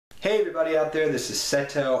Hey everybody out there, this is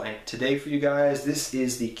Seto, and today for you guys, this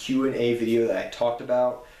is the Q&A video that I talked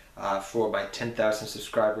about for my 10,000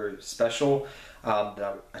 subscriber special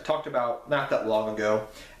that I talked about not that long ago.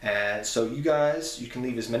 And so you guys, you can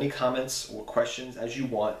leave as many comments or questions as you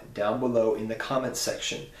want down below in the comments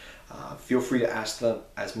section. Feel free to ask them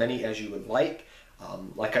as many as you would like.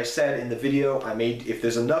 Like I said in the video, if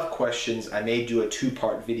there's enough questions, I may do a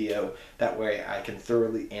two-part video. That way I can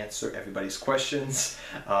thoroughly answer everybody's questions.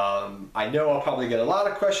 I know I'll probably get a lot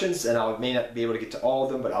of questions and I may not be able to get to all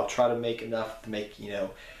of them, but I'll try to make enough to make,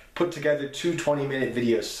 put together two 20-minute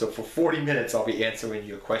videos. So for 40 minutes, I'll be answering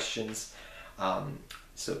your questions.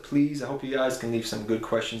 So please, I hope you guys can leave some good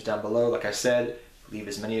questions down below. Like I said, leave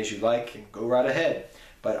as many as you like and go right ahead.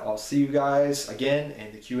 But I'll see you guys again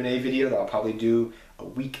in the Q&A video that I'll probably do a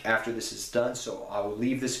week after this is done. So I will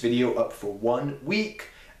leave this video up for 1 week,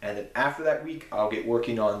 and then after that week I'll get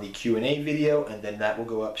working on the Q&A video, and then that will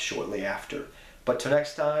go up shortly after. But till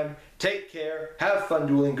next time, take care, have fun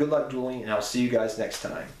dueling, good luck dueling, and I'll see you guys next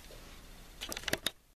time.